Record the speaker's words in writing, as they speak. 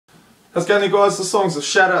How's it going, guys? This song's a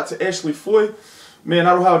shout out to Ashley Foy. Me and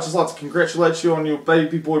Aroha would just like to congratulate you on your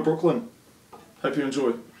baby boy Brooklyn. Hope you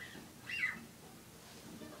enjoy.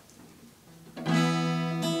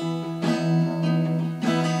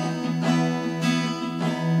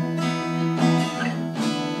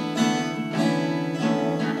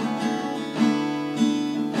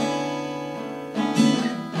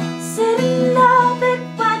 Sitting in a big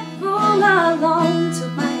white room alone,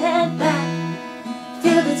 took my head back,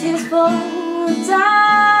 feel the tears fall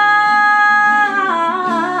down.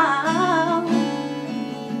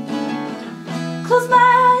 Close my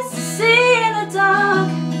eyes to see in the dark.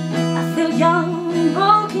 I feel young and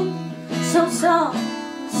broken, so scared.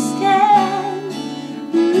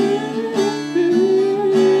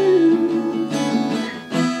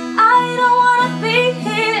 I don't wanna be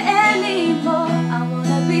here anymore. I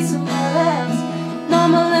wanna be somewhere else,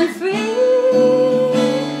 normal and free,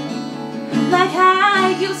 like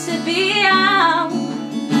I used to be.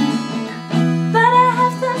 But I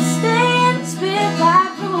have to stay in this big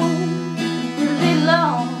white room really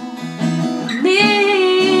long.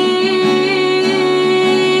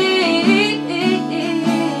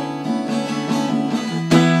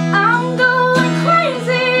 I'm going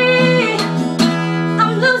crazy,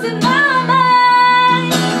 I'm losing my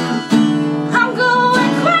mind. I'm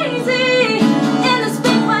going crazy in this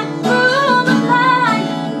big white room of mine.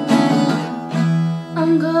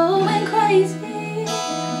 I'm going crazy,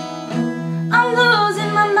 I'm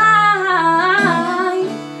losing my mind.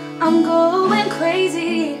 I'm going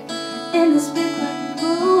crazy in this big white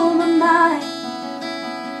room of mine.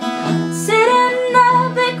 Sitting in a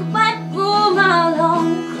big white room alone,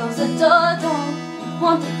 close the door, don't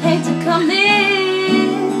want the pain to come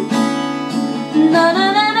in. No, no,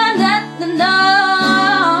 no, no, no, no, no.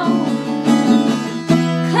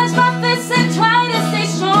 Clench my fists and try to stay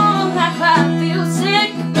strong. I cry, feel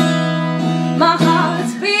sick, my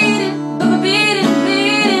heart's beating, beating,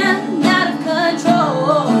 beating out of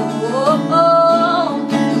control.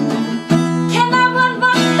 Can I run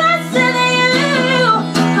faster than you?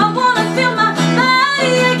 I wanna feel my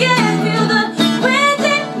body again, feel the wind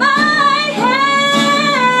in my hair.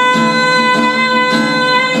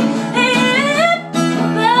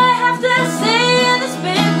 But I have to stay in this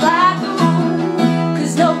big black room,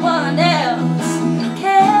 'cause no one else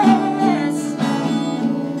cares.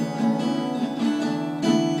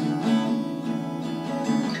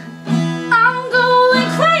 I'm going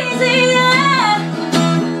crazy, yeah.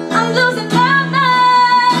 I'm losing my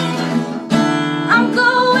mind. I'm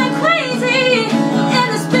going crazy in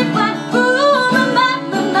this big white room of my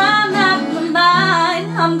mind.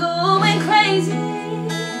 I'm going crazy,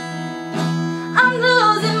 I'm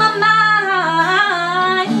losing my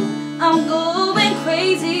mind. I'm going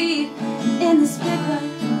crazy in this big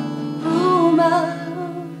white room of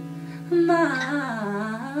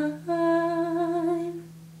mine.